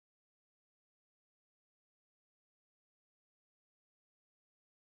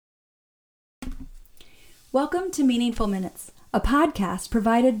Welcome to Meaningful Minutes, a podcast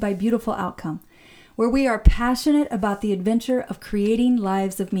provided by Beautiful Outcome, where we are passionate about the adventure of creating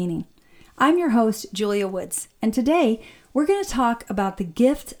lives of meaning. I'm your host, Julia Woods, and today we're going to talk about the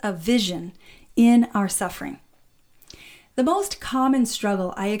gift of vision in our suffering. The most common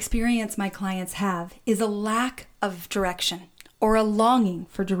struggle I experience my clients have is a lack of direction or a longing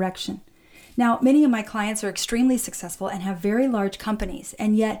for direction. Now, many of my clients are extremely successful and have very large companies,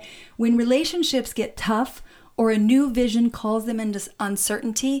 and yet when relationships get tough or a new vision calls them into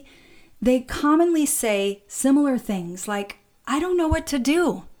uncertainty, they commonly say similar things like, I don't know what to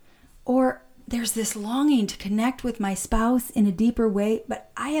do, or there's this longing to connect with my spouse in a deeper way,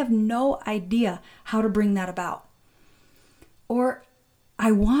 but I have no idea how to bring that about. Or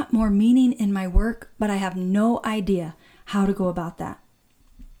I want more meaning in my work, but I have no idea how to go about that.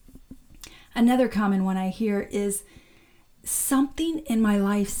 Another common one I hear is something in my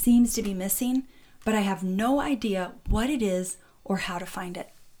life seems to be missing, but I have no idea what it is or how to find it.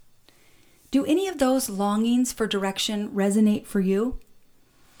 Do any of those longings for direction resonate for you?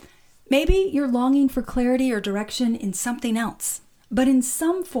 Maybe you're longing for clarity or direction in something else, but in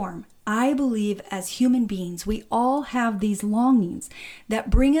some form, I believe as human beings, we all have these longings that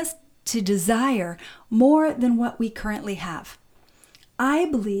bring us to desire more than what we currently have. I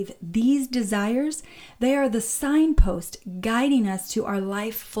believe these desires, they are the signpost guiding us to our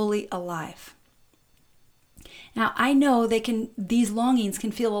life fully alive. Now, I know these longings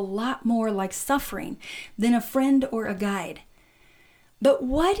can feel a lot more like suffering than a friend or a guide. But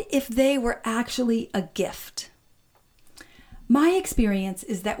what if they were actually a gift? My experience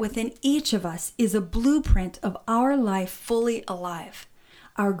is that within each of us is a blueprint of our life fully alive.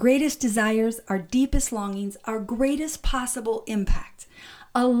 Our greatest desires, our deepest longings, our greatest possible impact.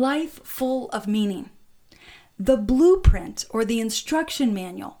 A life full of meaning. The blueprint or the instruction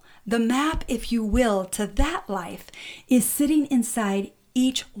manual, the map, if you will, to that life is sitting inside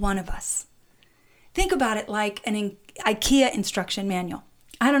each one of us. Think about it like an IKEA instruction manual.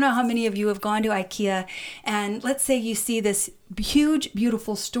 I don't know how many of you have gone to IKEA and let's say you see this huge,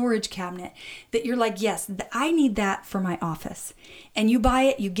 beautiful storage cabinet that you're like, yes, I need that for my office. And you buy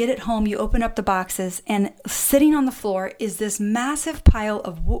it, you get it home, you open up the boxes, and sitting on the floor is this massive pile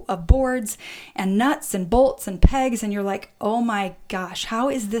of boards and nuts and bolts and pegs. And you're like, oh my gosh, how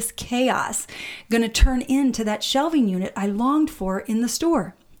is this chaos going to turn into that shelving unit I longed for in the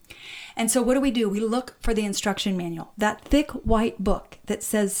store? And so what do? We look for the instruction manual, that thick white book that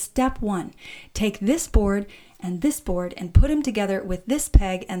says step 1, take this board and put them together with this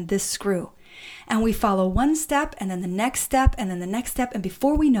peg and this screw. And we follow one step and then the next step and then the next step. And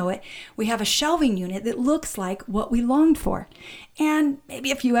before we know it, we have a shelving unit that looks like what we longed for. And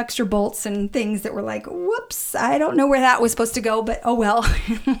maybe a few extra bolts and things that were like, whoops, I don't know where that was supposed to go, but oh well,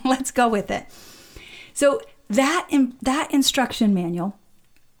 let's go with it. So that instruction manual,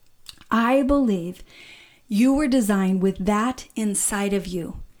 I believe you were designed with that inside of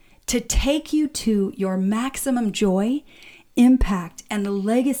you to take you to your maximum joy, impact, and the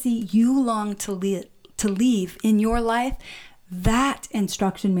legacy you long to leave in your life. That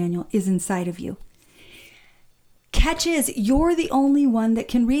instruction manual is inside of you. Catch is, you're the only one that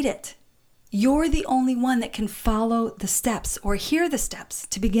can read it. You're the only one that can follow the steps or hear the steps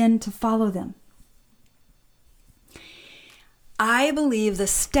to begin to follow them. I believe the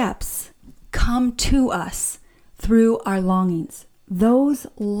steps come to us through our longings. Those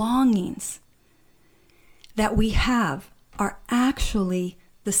longings that we have are actually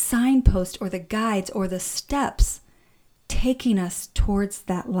the signpost or the guides or the steps taking us towards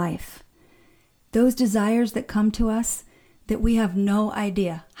that life. Those desires that come to us that we have no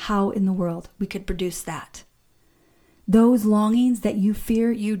idea how in the world we could produce that. Those longings that you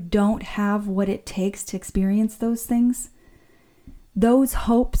fear you don't have what it takes to experience those things. Those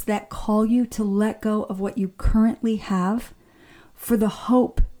hopes that call you to let go of what you currently have for the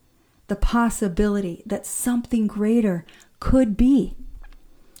hope, the possibility that something greater could be.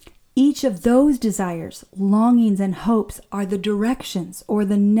 Each of those desires, longings, and hopes are the directions or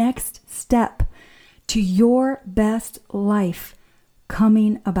the next step to your best life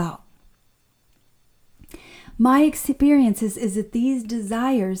coming about. My experience is that these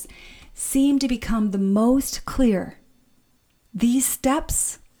desires seem to become the most clear. These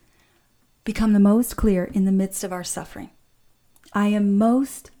steps become the most clear in the midst of our suffering. I am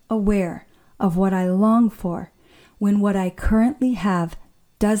most aware of what I long for when what I currently have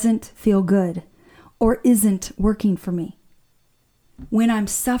doesn't feel good or isn't working for me. When I'm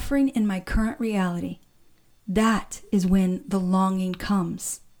suffering in my current reality, that is when the longing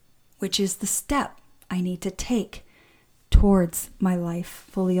comes, which is the step I need to take towards my life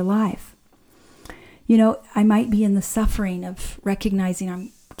fully alive. I might be in the suffering of recognizing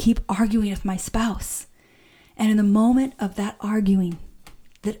I keep arguing with my spouse. And in the moment of that arguing,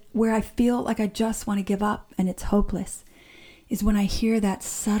 where I feel like I just want to give up and it's hopeless, is when I hear that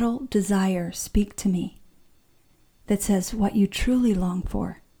subtle desire speak to me that says what you truly long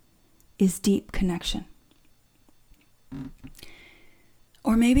for is deep connection.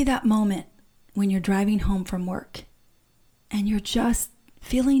 Or maybe that moment when you're driving home from work and you're just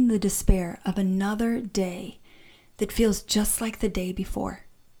feeling the despair of another day that feels just like the day before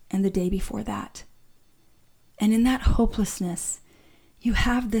and the day before that. And in that hopelessness, you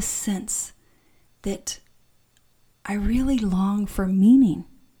have this sense that I really long for meaning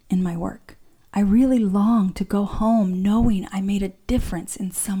in my work. I really long to go home knowing I made a difference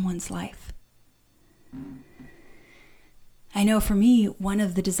in someone's life. I know for me, one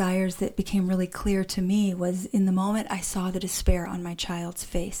of the desires that became really clear to me was in the moment I saw the despair on my child's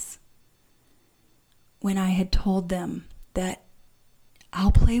face. When I had told them that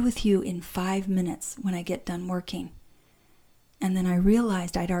I'll play with you in 5 minutes when I get done working. And then I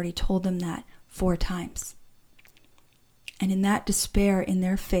realized I'd already told them that 4 times. And in that despair in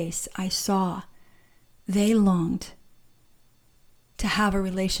their face, I saw they longed to have a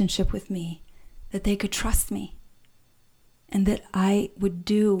relationship with me, that they could trust me, and that I would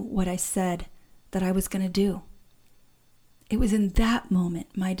do what I said that I was going to do. It was in that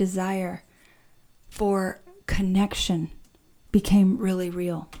moment my desire for connection became really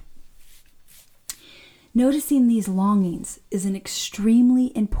real. Noticing these longings is an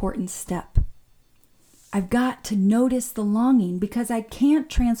extremely important step. I've got to notice the longing because I can't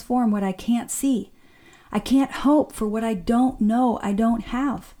transform what I can't see. I can't hope for what I don't know I don't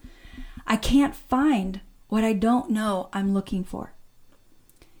have. I can't find what I don't know I'm looking for.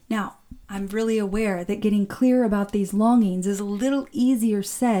 Now, I'm really aware that getting clear about these longings is a little easier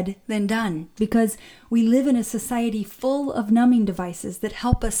said than done because we live in a society full of numbing devices that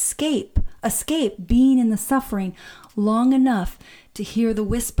help us escape being in the suffering long enough to hear the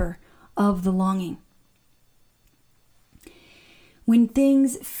whisper of the longing. When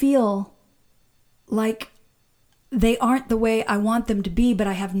things feel like they aren't the way I want them to be, but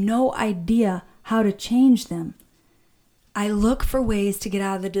I have no idea how to change them, I look for ways to get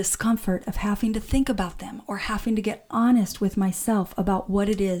out of the discomfort of having to think about them or having to get honest with myself about what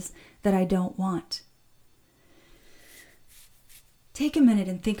it is that I don't want. Take a minute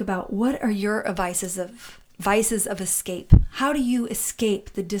and think about what are your vices of escape. How do you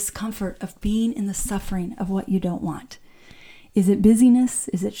escape the discomfort of being in the suffering of what you don't want? Is it busyness?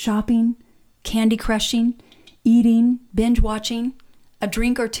 Is it shopping? Candy crushing? Eating? Binge watching? A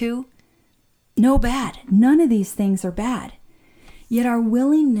drink or two? No bad. None of these things are bad. Yet our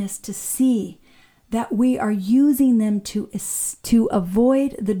willingness to see that we are using them to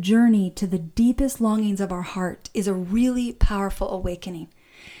avoid the journey to the deepest longings of our heart is a really powerful awakening.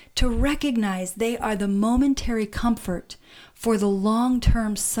 To recognize they are the momentary comfort for the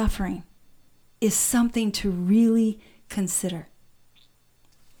long-term suffering is something to really consider.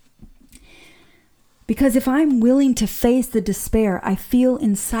 Because if I'm willing to face the despair I feel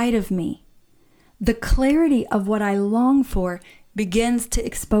inside of me, the clarity of what I long for begins to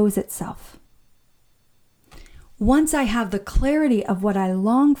expose itself. Once I have the clarity of what I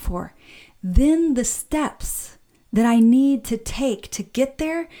long for, then the steps that I need to take to get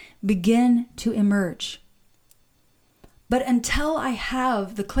there begin to emerge. But until I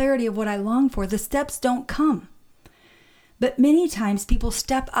have the clarity of what I long for, the steps don't come. But many times people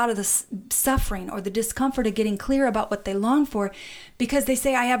step out of the suffering or the discomfort of getting clear about what they long for because they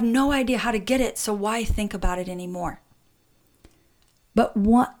say, I have no idea how to get it, so why think about it anymore? But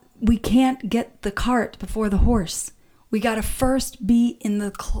we can't get the cart before the horse. We got to first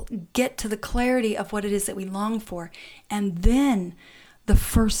get to the clarity of what it is that we long for, and then the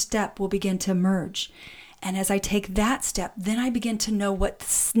first step will begin to emerge. And as I take that step, then I begin to know what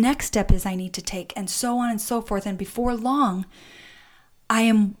the next step is I need to take, and so on and so forth. And before long, I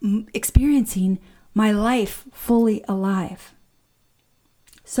am experiencing my life fully alive.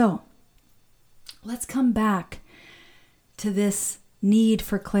 So, let's come back to this need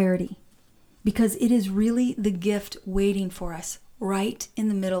for clarity, because it is really the gift waiting for us right in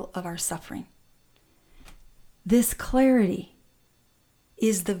the middle of our suffering. This clarity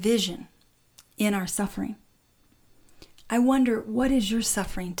is the vision in our suffering. I wonder, what is your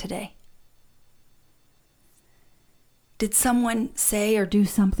suffering today? Did someone say or do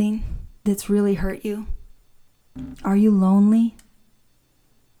something that's really hurt you? Are you lonely?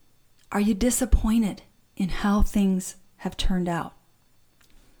 Are you disappointed in how things have turned out?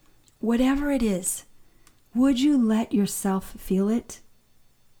 Whatever it is, would you let yourself feel it?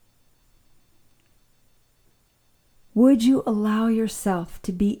 Would you allow yourself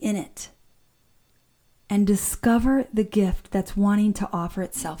to be in it and discover the gift that's wanting to offer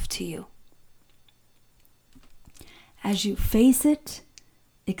itself to you? As you face it,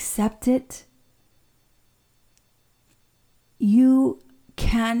 accept it, you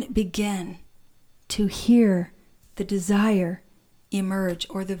can begin to hear the desire emerge,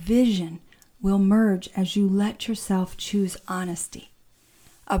 or the vision will merge as you let yourself choose honesty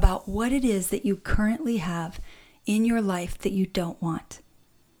about what it is that you currently have in your life that you don't want.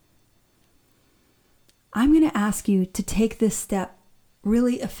 I'm going to ask you to take this step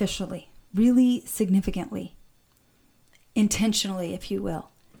really officially, really significantly, intentionally, if you will,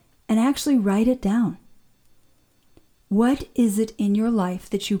 and actually write it down. What is it in your life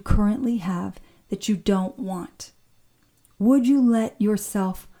that you currently have that you don't want? Would you let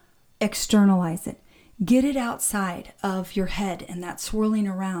yourself externalize it? Get it outside of your head and that swirling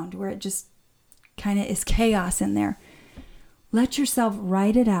around where it just kind of is chaos in there. Let yourself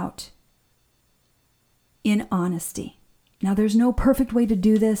write it out in honesty. Now, there's no perfect way to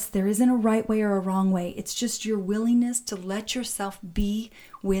do this. There isn't a right way or a wrong way. It's just your willingness to let yourself be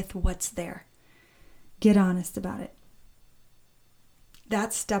with what's there. Get honest about it.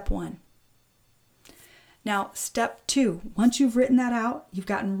 That's step one. Now, step two, once you've written that out, you've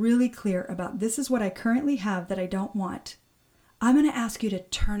gotten really clear about this is what I currently have that I don't want. I'm going to ask you to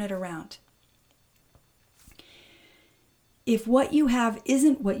turn it around. If what you have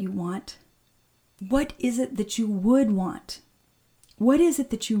isn't what you want, what is it that you would want? What is it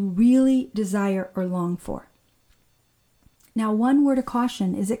that you really desire or long for? Now, one word of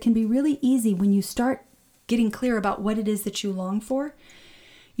caution is it can be really easy when you start getting clear about what it is that you long for.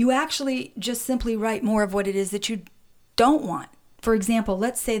 You actually just simply write more of what it is that you don't want. For example,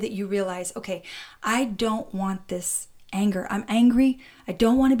 let's say that you realize, okay, I don't want this anger. I'm angry. I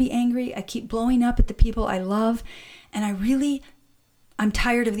don't want to be angry. I keep blowing up at the people I love. And I'm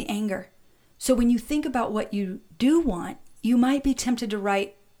tired of the anger. So when you think about what you do want, you might be tempted to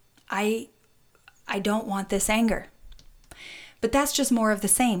write, I don't want this anger. But that's just more of the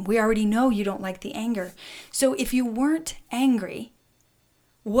same. We already know you don't like the anger. So if you weren't angry,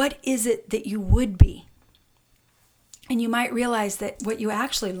 what is it that you would be? And you might realize that what you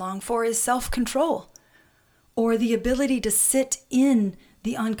actually long for is self-control, or the ability to sit in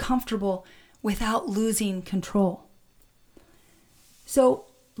the uncomfortable without losing control. So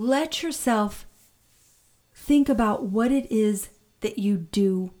let yourself think about what it is that you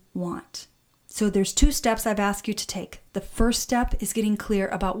do want. So there's 2 steps I've asked you to take. The first step is getting clear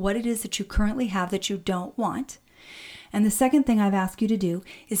about what it is that you currently have that you don't want. And the second thing I've asked you to do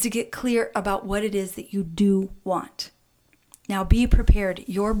is to get clear about what it is that you do want. Now be prepared.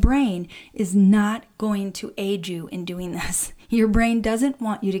 Your brain is not going to aid you in doing this. Your brain doesn't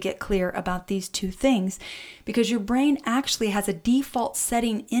want you to get clear about these 2 things because your brain actually has a default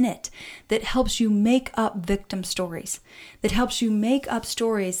setting in it that helps you make up victim stories, that helps you make up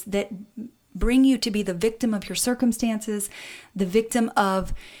stories that bring you to be the victim of your circumstances, the victim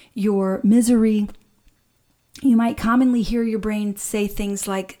of your misery. You might commonly hear your brain say things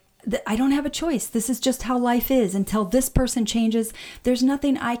like, I don't have a choice. This is just how life is. Until this person changes, there's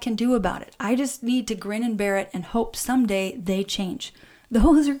nothing I can do about it. I just need to grin and bear it and hope someday they change.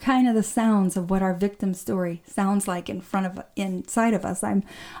 Those are kind of the sounds of what our victim story sounds like inside of us.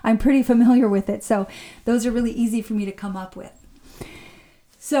 I'm pretty familiar with it. So those are really easy for me to come up with.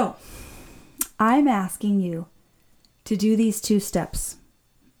 So I'm asking you to do these 2 steps.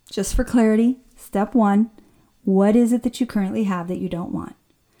 Just for clarity, step 1, what is it that you currently have that you don't want?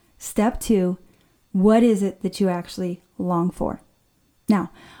 Step 2, what is it that you actually long for? Now,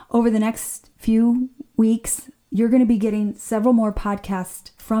 over the next few weeks, you're going to be getting several more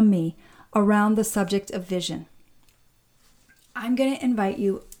podcasts from me around the subject of vision. I'm going to invite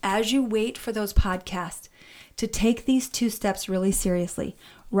you, as you wait for those podcasts, to take these 2 steps really seriously.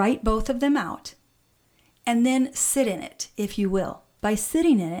 Write both of them out, and then sit in it, if you will. By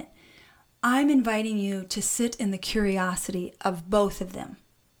sitting in it, I'm inviting you to sit in the curiosity of both of them.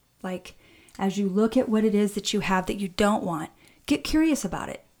 Like, as you look at what it is that you have that you don't want, get curious about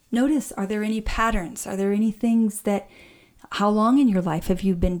it. Notice, are there any patterns? Are there any things how long in your life have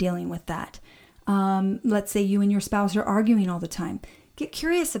you been dealing with that? Let's say you and your spouse are arguing all the time. Get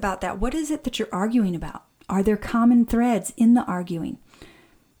curious about that. What is it that you're arguing about? Are there common threads in the arguing?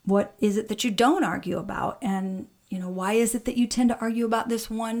 What is it that you don't argue about? And, why is it that you tend to argue about this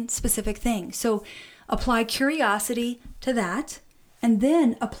one specific thing? So apply curiosity to that, and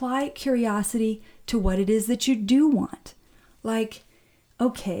then apply curiosity to what it is that you do want. Like,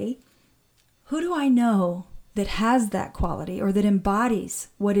 okay, who do I know that has that quality or that embodies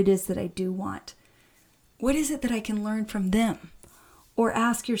what it is that I do want? what is it that I can learn from them? Or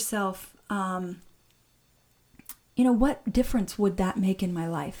ask yourself, what difference would that make in my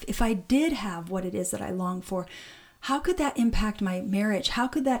life? If I did have what it is that I long for, how could that impact my marriage? How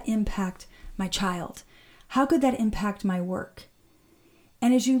could that impact my child? How could that impact my work?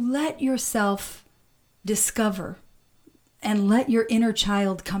 And as you let yourself discover and let your inner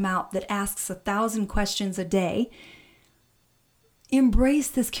child come out that asks 1,000 questions a day, embrace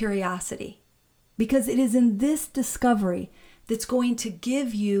this curiosity, because it is in this discovery that's going to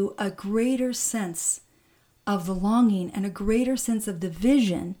give you a greater sense of the longing and a greater sense of the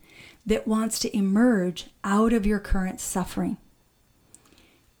vision that wants to emerge out of your current suffering.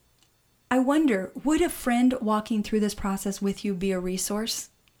 I wonder, would a friend walking through this process with you be a resource?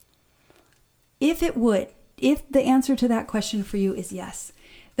 If it would, if the answer to that question for you is yes,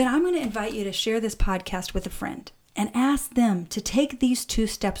 then I'm going to invite you to share this podcast with a friend and ask them to take these 2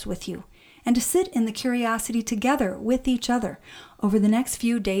 steps with you and to sit in the curiosity together with each other over the next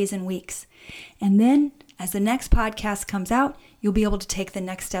few days and weeks. And then as the next podcast comes out, you'll be able to take the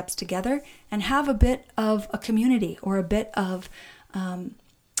next steps together and have a bit of a community or a bit of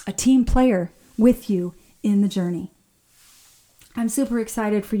a team player with you in the journey. I'm super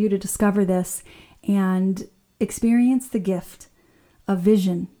excited for you to discover this and experience the gift of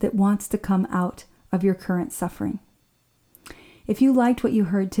vision that wants to come out of your current suffering. If you liked what you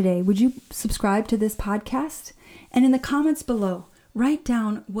heard today, would you subscribe to this podcast? And in the comments below, write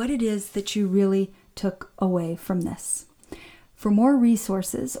down what it is that you really took away from this. For more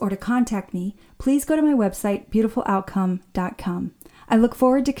resources or to contact me, please go to my website, beautifuloutcome.com. I look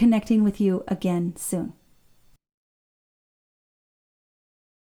forward to connecting with you again soon.